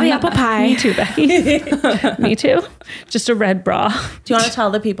 I'll be apple pie. Me too, Becky. Me too. Just a red bra. Do you want to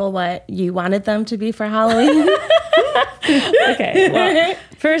tell the people what you wanted them to be for Halloween? Okay. Well,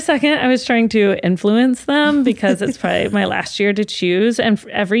 for a second, I was trying to influence them because it's probably my last year to choose. And for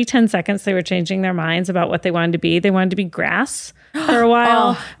every 10 seconds, they were changing their minds about what they wanted to be. They wanted to be grass for a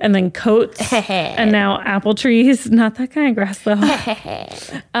while, and then coats, and now apple trees. Not that kind of grass, though.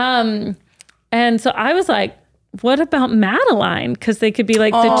 And so I was like, what about Madeline? Because they could be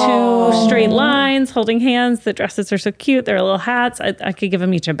like the two straight lines holding hands. The dresses are so cute. They're little hats. I could give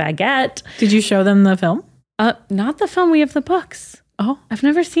them each a baguette. Did you show them the film? Not the film. We have the books. Oh, I've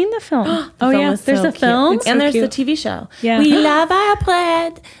never seen the film. There's a film. and there's the TV show. Yeah. We love our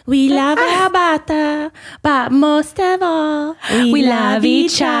bread, we love our butter, but most of all, we love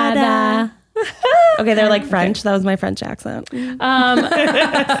each other. Okay, they're like French. That was my French accent. So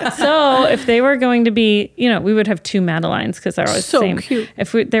if they were going to be, you know, we would have two Madelines because they're always So the same. cute.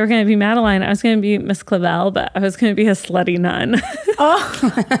 If they were going to be Madeline, I was going to be Miss Clavel, but I was going to be a slutty nun.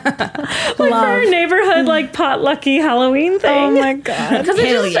 Like for our neighborhood, like potlucky Halloween thing. Oh my God. Because I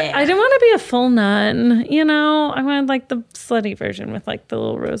didn't want to be a full nun, you know. I wanted like the slutty version with like the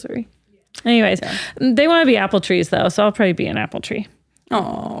little rosary. Anyways, they want to be apple trees though, so I'll probably be an apple tree.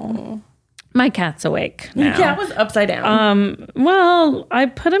 Oh. My cat's awake now. Cat was upside down. Well, I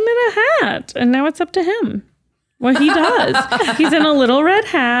put him in a hat, and now it's up to him what he does. He's in a little red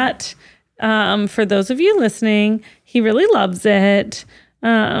hat. For those of you listening, he really loves it.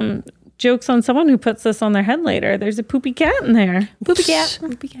 Jokes on someone who puts this on their head later. There's a poopy cat in there. Poopy cat.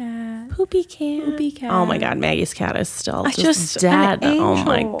 Poopy cat. Poopy cat. Poopy cat. Oh my God, Maggie's cat is still just just dead. an Oh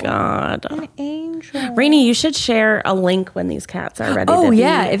my angel. God. An angel. Rainey, you should share a link when these cats are ready to Oh be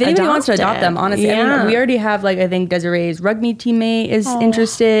yeah, if anybody wants to adopt adopted. them, honestly, I mean, we already have like I think Desiree's rugby teammate is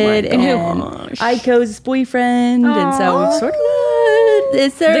interested, and Aiko's boyfriend, and so we've sort of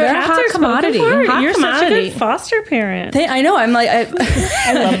it's their The cats hot are commodity. spoken for. Hot You're such a commodity. good foster parent. I know. I'm like I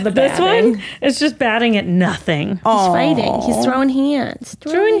love the This batting. one is just batting at nothing. He's fighting. He's throwing hands.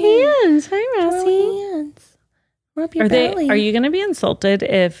 Throwing hands. Hi, Rossi. hands. Rub your Are belly. you going to be insulted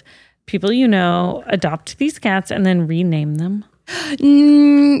if people you know adopt these cats and then rename them?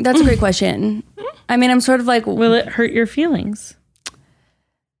 that's a great question. I mean, I'm sort of like, Will it hurt your feelings?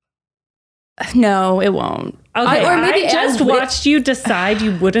 no, it won't. Okay, or maybe I just watched you decide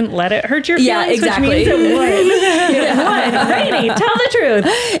you wouldn't let it hurt your feelings, Yeah, exactly. which means it would. It would. Rainey, tell the truth.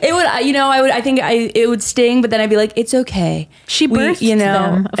 It would, I think it would sting, but then I'd be like, it's okay. She birthed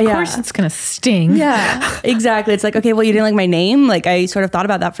them. Of course it's going to sting. Yeah, exactly. It's like, okay, well, you didn't like my name. Like I sort of thought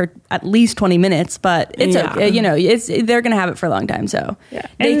about that for at least 20 minutes, but it's okay. You know, they're going to have it for a long time. So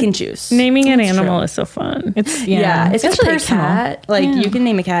they can choose. Naming an animal is so fun. It's, Yeah, especially a personal. cat. Like you can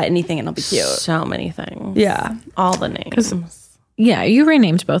name a cat anything and it'll be cute. So many things. Yeah. All the names. Yeah, you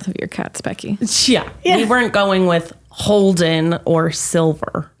renamed both of your cats, Becky. Yeah. We weren't going with Holden or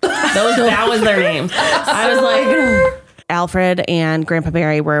Silver. That was their name. I was like, Alfred and Grandpa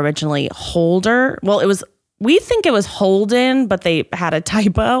Barry were originally Holder. Well, it was we think it was Holden, but they had a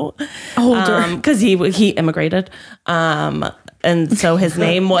typo. Holder. Because he immigrated. And so his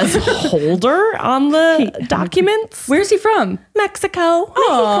name was Holder on the documents. Where's he from? Mexico.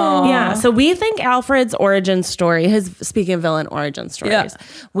 Yeah. So we think Alfred's origin story, speaking of villain origin stories,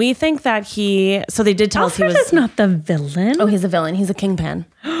 we think that so they did tell us he was. Alfred is not the villain. Oh, he's a villain. He's a kingpin.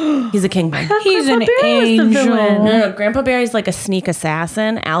 He's a kingpin. He's an Barry was the angel. villain. No, Grandpa Barry's like a sneak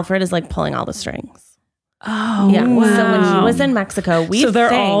assassin. Alfred is like pulling all the strings. Oh, Yeah. wow. So when he was in Mexico, we So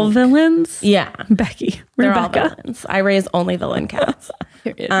they're all villains? Yeah. Becky. They're all Rebecca. villains. I raise only villain cats.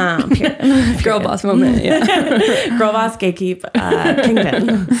 Period. Period. Girl boss moment. Yeah. Girl boss, gatekeep,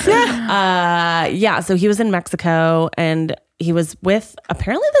 kingpin. Yeah. So he was in Mexico and he was with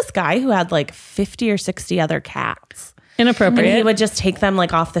apparently this guy who had like 50 or 60 other cats. Inappropriate. And he would just take them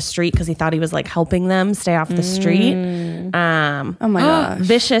like off the street because he thought he was like helping them stay off the street. Oh my gosh.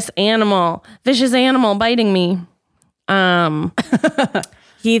 Vicious animal biting me.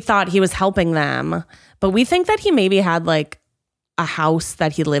 He thought he was helping them, but we think that he maybe had like a house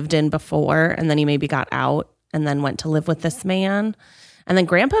that he lived in before, and then he maybe got out and then went to live with this man. And then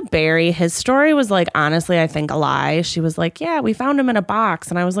Grandpa Barry, his story was like, honestly, I think a lie. She was like, yeah, we found him in a box.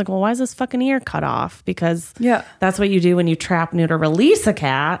 And I was like, well, why is his fucking ear cut off? Because that's what you do when you trap, neuter, release a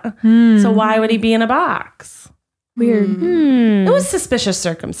cat. So why would he be in a box? Weird. It was suspicious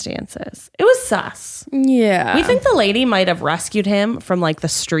circumstances. It was sus. Yeah. We think the lady might have rescued him from like the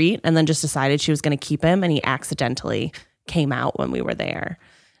street and then just decided she was going to keep him. And he accidentally came out when we were there.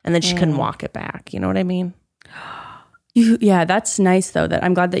 And then she couldn't walk it back. You know what I mean? Yeah, that's nice though. That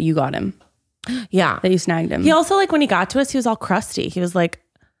I'm glad that you got him. Yeah. That you snagged him. He also, like, when he got to us, he was all crusty. He was like,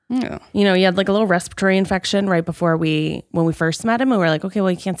 you know, he had like a little respiratory infection right before when we first met him. And we were like, okay,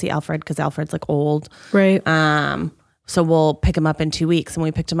 well, you can't see Alfred because Alfred's like old. Right. So we'll pick him up in 2 weeks. And when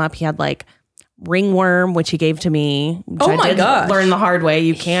we picked him up, he had like ringworm, which he gave to me. Which Oh my I did gosh. learn the hard way.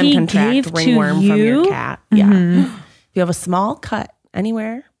 You can He contract gave to ringworm from your you? cat. Yeah. If you have a small cut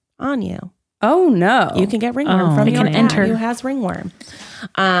anywhere on you, Oh no. you can get ringworm from It your can cat enter. who has ringworm.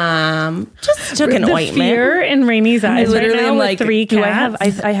 Just took an the ointment. fear in Rainey's eyes literally right now am with like 3 do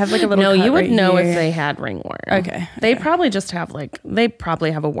cats. I have like a little No, cut you would right know here. if they had ringworm. Okay. They probably just have they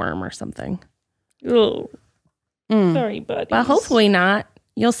probably have a worm or something. Oh. Sorry, buddy. But hopefully not.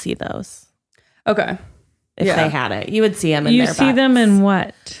 You'll see those Okay. if Yeah. they had it. You would see them in You their see butts. them in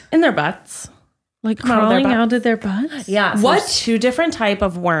what? In their butts. Like Come out of their crawling butts. out of their butts? Yeah. So What? there's 2 different type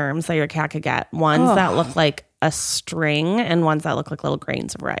of worms that your cat could get. Ones that look like a string and ones that look like little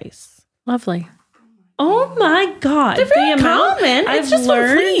grains of rice. Lovely. Oh my God. They're very The amount common. I've It's just for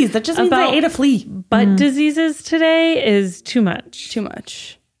learned fleas. That just means about they ate a flea. butt diseases today is too much. Too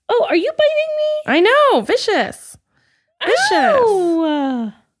much. Oh, are you biting me? I know. Vicious. Vicious.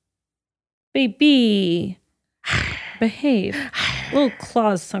 Oh, baby. Behave. Little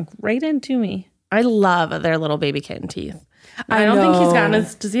claws sunk right into me. I love their little baby kitten teeth. I don't think he's gotten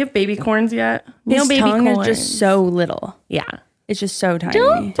his. Does he have baby corns yet? His baby tongue corns. is just so little. Yeah. It's just so tiny.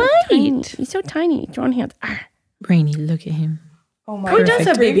 Don't bite. Tiny. He's so tiny. Throwing hands. Rainy, look at him. Oh my Who does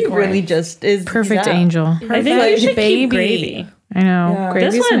have baby corns? really just is Perfect angel. I think you should keep Gravy. I know. Yeah.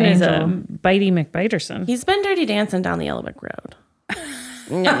 Gravy's This one an is angel. a bitey McBiterson. He's been dirty dancing down the Yellowbrick Road.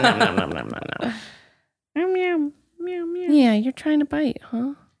 No. Meow, meow, meow, meow. Yeah, you're trying to bite,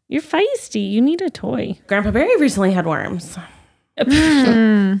 huh? You're feisty. You need a toy. Grandpa Barry recently had worms.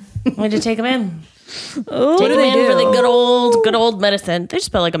 Why'd you take him in? Oh, Take him in for the good old medicine. They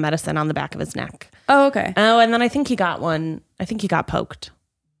just put like a medicine on the back of his neck. Oh, okay. Oh, and then I think he got one. I think he got poked.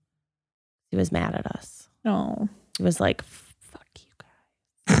 He was mad at us. No. He was like, fuck you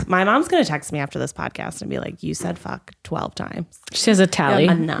guys. My mom's going to text me after this podcast and be like, you said fuck 12 times. She has a tally,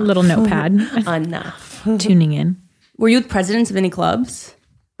 Yeah, enough. little notepad, Enough. tuning in. Were you presidents of any clubs?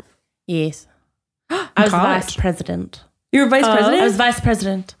 Yes. I was college? vice president. You were vice president? I was vice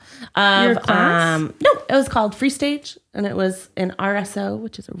president of Your class? no, it was called Free Stage, and it was an RSO,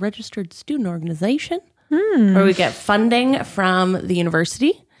 which is a registered student organization, where we get funding from the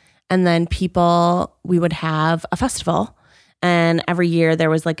university, and then we would have a festival, and every year there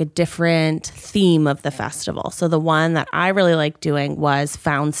was like a different theme of the festival. So the one that I really liked doing was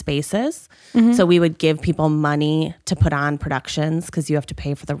found spaces. So we would give people money to put on productions because you have to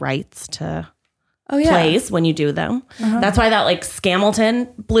pay for the rights to plays when you do them. That's why that like Scamilton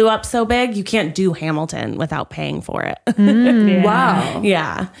blew up so big. You can't do Hamilton without paying for it. Wow.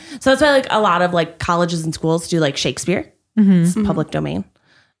 Yeah. So that's why like a lot of like colleges and schools do like Shakespeare. It's public domain.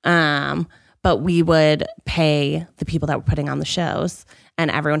 But we would pay the people that were putting on the shows, and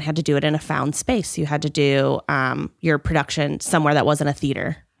everyone had to do it in a found space. You had to do your production somewhere that wasn't a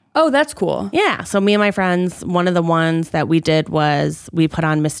theater. Oh, that's cool. Yeah. So me and my friends, one of the ones that we did was we put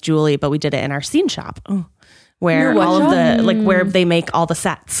on Miss Julie, but we did it in our scene shop. Where what all shop? of the, like where they make all the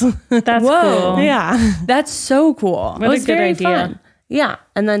sets. That's Whoa. cool. Yeah. That's so cool. What a good idea. Fun. Yeah.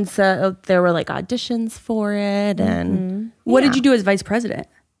 And then so there were like auditions for it. And What did you do as vice president?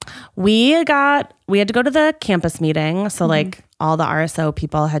 we had to go to the campus meeting. So like all the RSO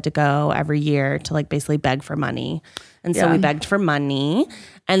people had to go every year to like basically beg for money. And so we begged for money,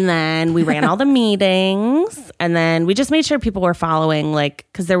 and then we ran all the meetings, and then we just made sure people were following, like,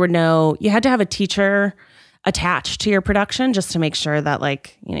 because you had to have a teacher attached to your production just to make sure that,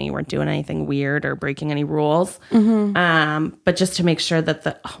 like, you know, you weren't doing anything weird or breaking any rules. But just to make sure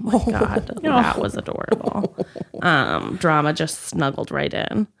that oh my God, that was adorable. Drama just snuggled right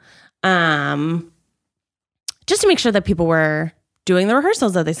in. Just to make sure that people were doing the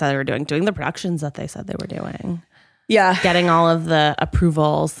rehearsals that they said they were doing the productions that they said they were doing. Yeah. Getting all of the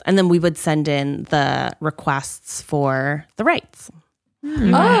approvals, and then we would send in the requests for the rights.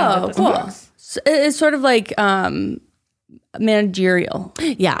 Oh, cool. So it's sort of like managerial.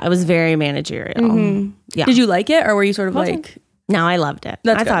 Yeah, it was very managerial. Yeah. Did you like it, or were you sort of like? No, I loved it.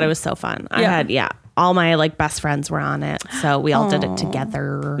 That's I thought good. it was so fun. I had all my like best friends were on it, so we all did it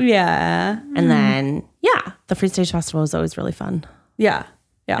together. Yeah. And then the Free Stage Festival was always really fun. Yeah.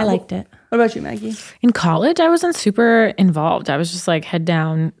 Yeah. I liked it. What about you, Maggie? In college, I wasn't super involved. I was just like head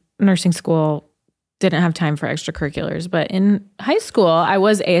down, nursing school, didn't have time for extracurriculars. But in high school, I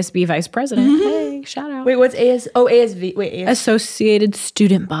was ASB vice president. Hey, shout out. Wait, what's ASV? Wait, ASV. Associated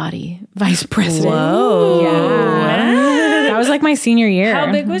Student Body vice president. Whoa. Yeah. That was like my senior year.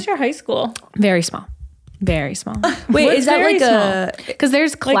 How big was your high school? Very small. Very small. Wait, What's is that very like a? Because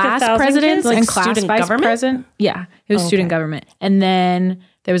there's class 1,000 presidents kids? Like and class student vice government? president. Yeah, it was student government. And then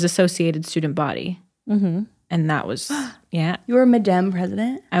there was Associated Student Body. And that was, You were Madame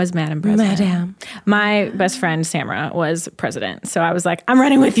President. I was Madam President. My best friend, Samra, was president. So I was like, I'm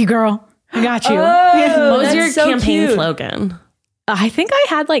running with you, girl. I got you. What was your so campaign cute. slogan? I think I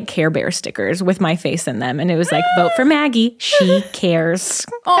had like Care Bear stickers with my face in them. And it was like, vote for Maggie. She cares.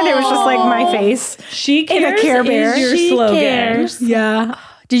 And it was just like my face. She In a cares Care Bear. is your She slogan. cares. Yeah.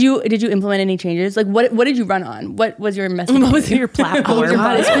 Did you implement any changes? Like what did you run on? What was your message? What was your platform? Oh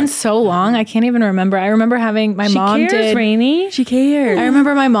God, it's been so long. I can't even remember. I remember having my mom Cares, did. Rainey. She cared. I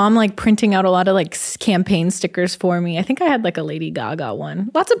remember my mom like printing out a lot of like campaign stickers for me. I think I had like a Lady Gaga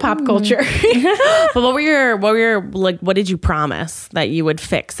one. Lots of pop culture. But what were your like? What did you promise that you would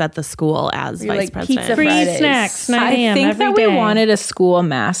fix at the school as vice like, president? pizza Free Fridays. snacks, 9 I a.m. think every that day. we wanted a school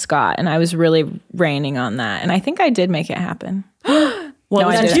mascot, and I was really raining on that. And I think I did make it happen. What No,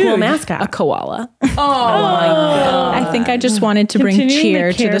 was I your didn't. school mascot? A koala. Oh my God. I think I just wanted to bring Continuing cheer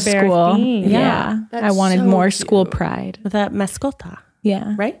the to the Care Bear school. theme. Yeah. That's I wanted so more cute. school pride. With a mascota,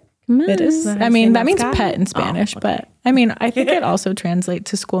 Yeah. right? It is. How do I you mean, say that means mascot? pet in Spanish, but I mean, I think it also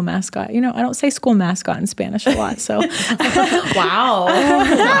translates to school mascot. You know, I don't say school mascot in Spanish a lot, so Wow.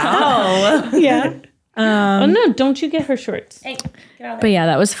 yeah. Oh no! Don't you get her shorts? But yeah,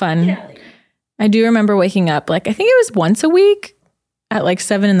 that was fun. I do remember waking up, like, I think it was once a week at like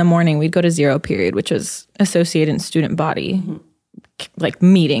 7 a.m. We'd go to zero period, which was associated student body, like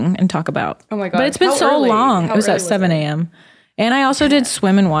meeting and talk about. Oh my God. But it's been How so early? long. How It was early at was 7 a.m. And I also did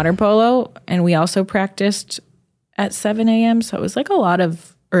swim and water polo, and we also practiced at 7 a.m. So it was like a lot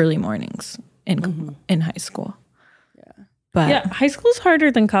of early mornings in high school. But Yeah, high school's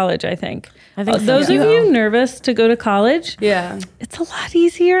harder than college, I think. I think so, Those too. of you nervous to go to college, Yeah. it's a lot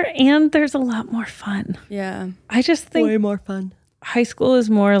easier and there's a lot more fun. Yeah. I just think more fun. high school is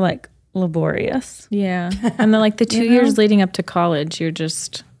more like laborious. yeah. And then like the 2 years leading up to college, you're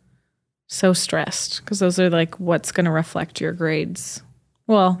just so stressed because those are like what's going to reflect your grades.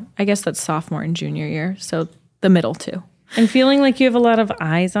 Well, I guess that's sophomore and junior year. So the middle too. And feeling like you have a lot of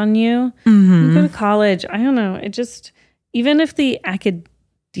eyes on you. You go to college, I don't know. It just, even if the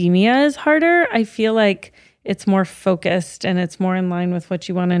academia is harder, I feel like it's more focused and it's more in line with what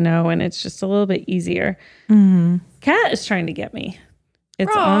you want to know. And it's just a little bit easier. Kat is trying to get me.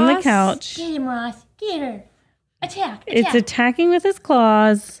 It's on the couch. Get him, Ross. Get her. Attack. It's attacking with his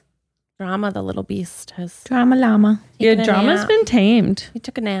claws. Drama, the little beast has. Drama llama. Yeah, taken a drama's nap. been tamed. He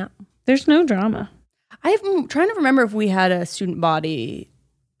took a nap. There's no drama. I'm trying to remember if we had a student body.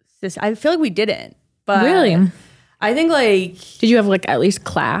 I feel like we didn't. But Really? I think like Did you have like at least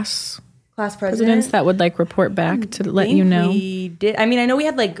class class presidents president. that would like report back to let you know? We did. I mean, I know we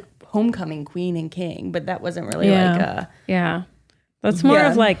had like homecoming queen and king, but that wasn't really Yeah. like a. Yeah. That's more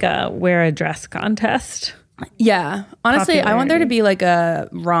Yeah. of like a wear a dress contest. Yeah. Honestly, I want there to Popularity. be like a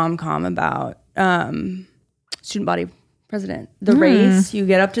rom-com about student body president. The race. You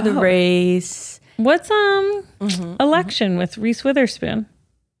get up to the race. What's Election with Reese Witherspoon?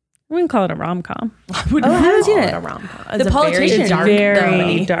 We can call it a rom-com. I haven't seen it. A rom-com. The Politician.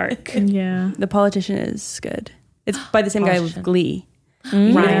 Very dark. Yeah. The Politician is good. It's by the same guy with Glee.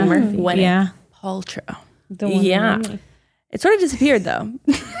 Ryan Murphy. Yeah. Paltrow. Yeah. It sort of disappeared though.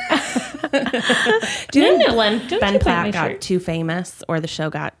 Do you think Ben Platt got too famous or the show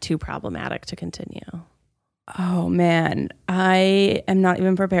got too problematic to continue? Oh man, I am not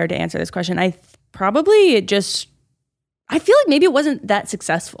even prepared to answer this question. I feel like maybe it wasn't that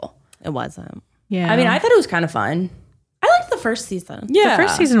successful. It wasn't. Yeah. I mean, I thought it was kind of fun. I liked the first season. Yeah. The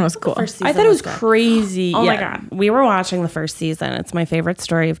first season was cool. I thought it was good. crazy. Oh my God. We were watching the first season. It's my favorite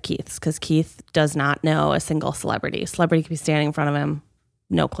story of Keith's because Keith does not know a single celebrity. Celebrity could be standing in front of him.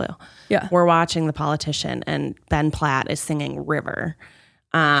 No clue. Yeah. We're watching The Politician and Ben Platt is singing River.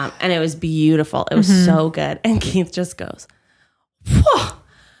 And it was beautiful. It was so good. And Keith just goes, whoa.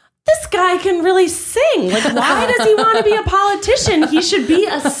 This guy can really sing. Like, why does he want to be a politician? He should be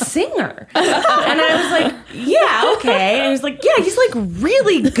a singer. And I was like, yeah, okay. And he's like, yeah, he's like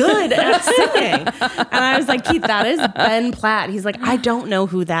really good at singing. And I was like, Keith, that is Ben Platt. He's like, I don't know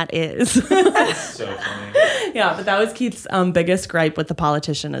who that is. That's so funny. Yeah, but that was Keith's biggest gripe with The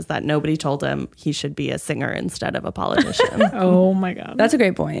Politician is that nobody told him he should be a singer instead of a politician. Oh my God. That's a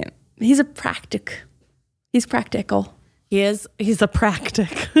great point. He's He's practical. He's a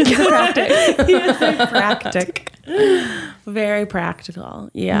practic. He is a practic. Very practical.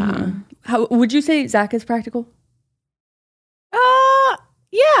 Yeah. How would you say Zach is practical?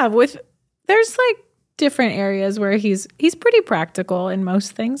 Yeah, there's like different areas where he's pretty practical in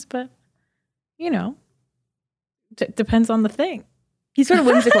most things, but depends on the thing. He's sort of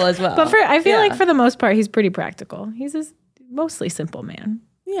whimsical as well. But I feel like for the most part he's pretty practical. He's a mostly simple man.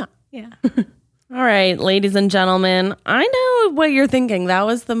 Yeah. Yeah. All right, ladies and gentlemen, I know what you're thinking. That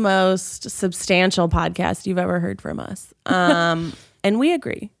was the most substantial podcast you've ever heard from us. And we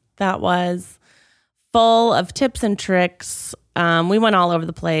agree. That was full of tips and tricks. We went all over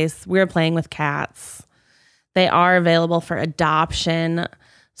the place. We were playing with cats. They are available for adoption.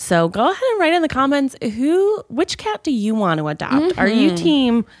 So go ahead and write in the comments, which cat do you want to adopt? Are you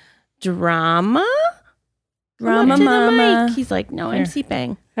team drama? Drama mama. He's like, no, I'm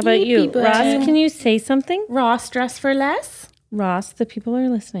CPAing. How about you? Ross, can you say something? Ross, dress for less? Ross, the people are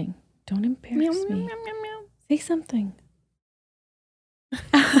listening. Don't embarrass me. Say something.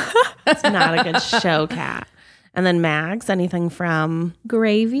 It's not a good show, cat. And then Mags, anything from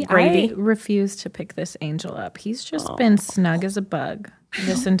Gravy? I refuse to pick this angel up. He's just been snug as a bug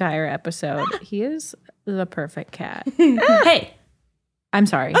this entire episode. He is the perfect cat. Hey, I'm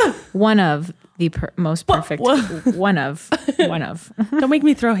sorry. One of the most perfect. One of. Don't make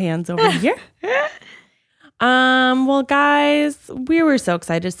me throw hands over here. Well, guys, we were so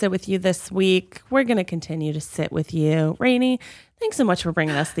excited to sit with you this week. We're going to continue to sit with you. Rainey, thanks so much for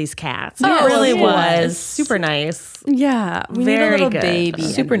bringing us these cats. It really was super nice. Yeah. We Very need a little good. baby.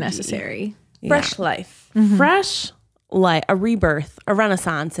 Super energy. necessary. Fresh life. Fresh life, a rebirth, a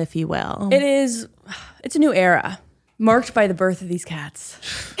renaissance, if you will. It's a new era marked by the birth of these cats.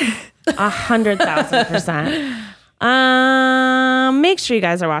 100,000%. Make sure you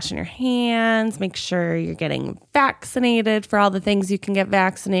guys are washing your hands. Make sure you're getting vaccinated for all the things you can get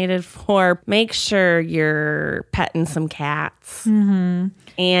vaccinated for. Make sure you're petting some cats. And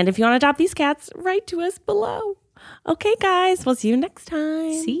if you want to adopt these cats, write to us below. Okay, guys, we'll see you next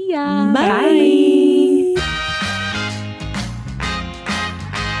time. See ya. Bye.